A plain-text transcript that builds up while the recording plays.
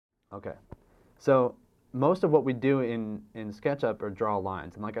Okay. So most of what we do in SketchUp are draw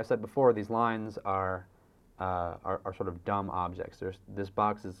lines. And like I said before, these lines are sort of dumb objects. This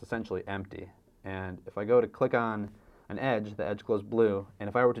box is essentially empty. And if I go to click on an edge, the edge glows blue. And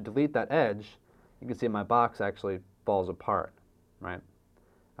if I were to delete that edge, you can see my box actually falls apart, right?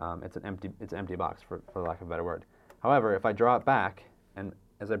 It's an empty box, for lack of a better word. However, if I draw it back, and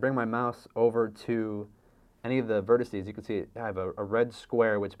as I bring my mouse over to any of the vertices, you can see I have a red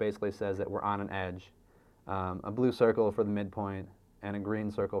square, which basically says that we're on an edge, a blue circle for the midpoint, and a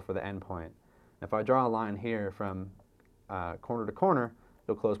green circle for the end point. If I draw a line here from corner to corner,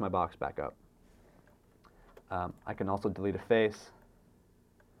 it'll close my box back up. I can also delete a face,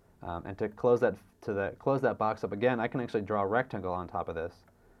 and to close that box up again, I can actually draw a rectangle on top of this.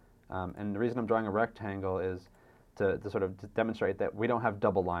 And the reason I'm drawing a rectangle is to sort of demonstrate that we don't have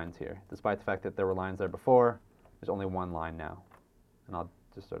double lines here. Despite the fact that there were lines there before, there's only one line now. And I'll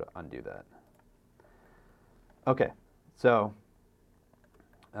just sort of undo that. Okay, so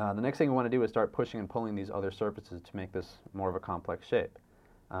the next thing we want to do is start pushing and pulling these other surfaces to make this more of a complex shape.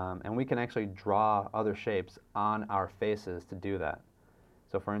 And we can actually draw other shapes on our faces to do that.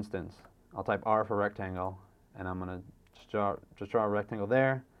 So for instance, I'll type R for rectangle, and I'm going to just draw a rectangle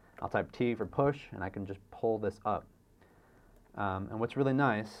there. I'll type T for push, and I can just pull this up. And what's really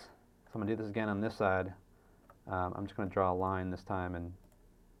nice, so I'm going to do this again on this side. I'm just going to draw a line this time and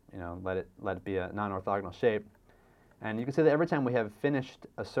let it be a non-orthogonal shape. And you can see that every time we have finished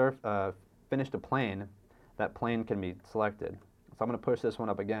a plane, that plane can be selected. So I'm going to push this one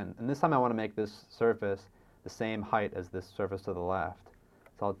up again. And this time I want to make this surface the same height as this surface to the left.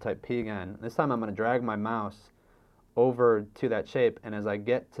 So I'll type P again. This time I'm going to drag my mouse over to that shape, and as I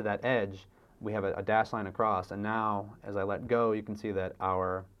get to that edge, we have a dash line across. And now, as I let go, you can see that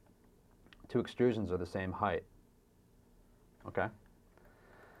our two extrusions are the same height. Okay?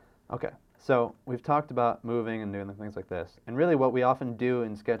 Okay, so we've talked about moving and doing things like this. And really what we often do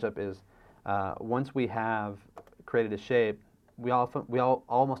in SketchUp is once we have created a shape, we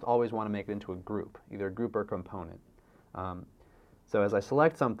almost always want to make it into a group, either a group or a component. So as I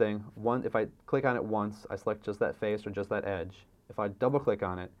select something, if I click on it once, I select just that face or just that edge. If I double click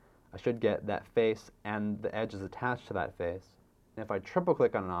on it, I should get that face and the edge is attached to that face. And if I triple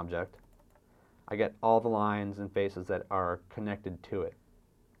click on an object, I get all the lines and faces that are connected to it.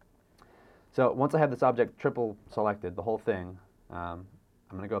 So once I have this object triple selected, the whole thing, I'm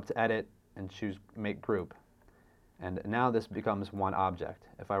going to go up to Edit and choose Make Group. And now this becomes one object.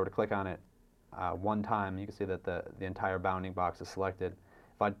 If I were to click on it one time, you can see that the entire bounding box is selected.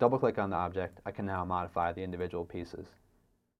 If I double click on the object, I can now modify the individual pieces.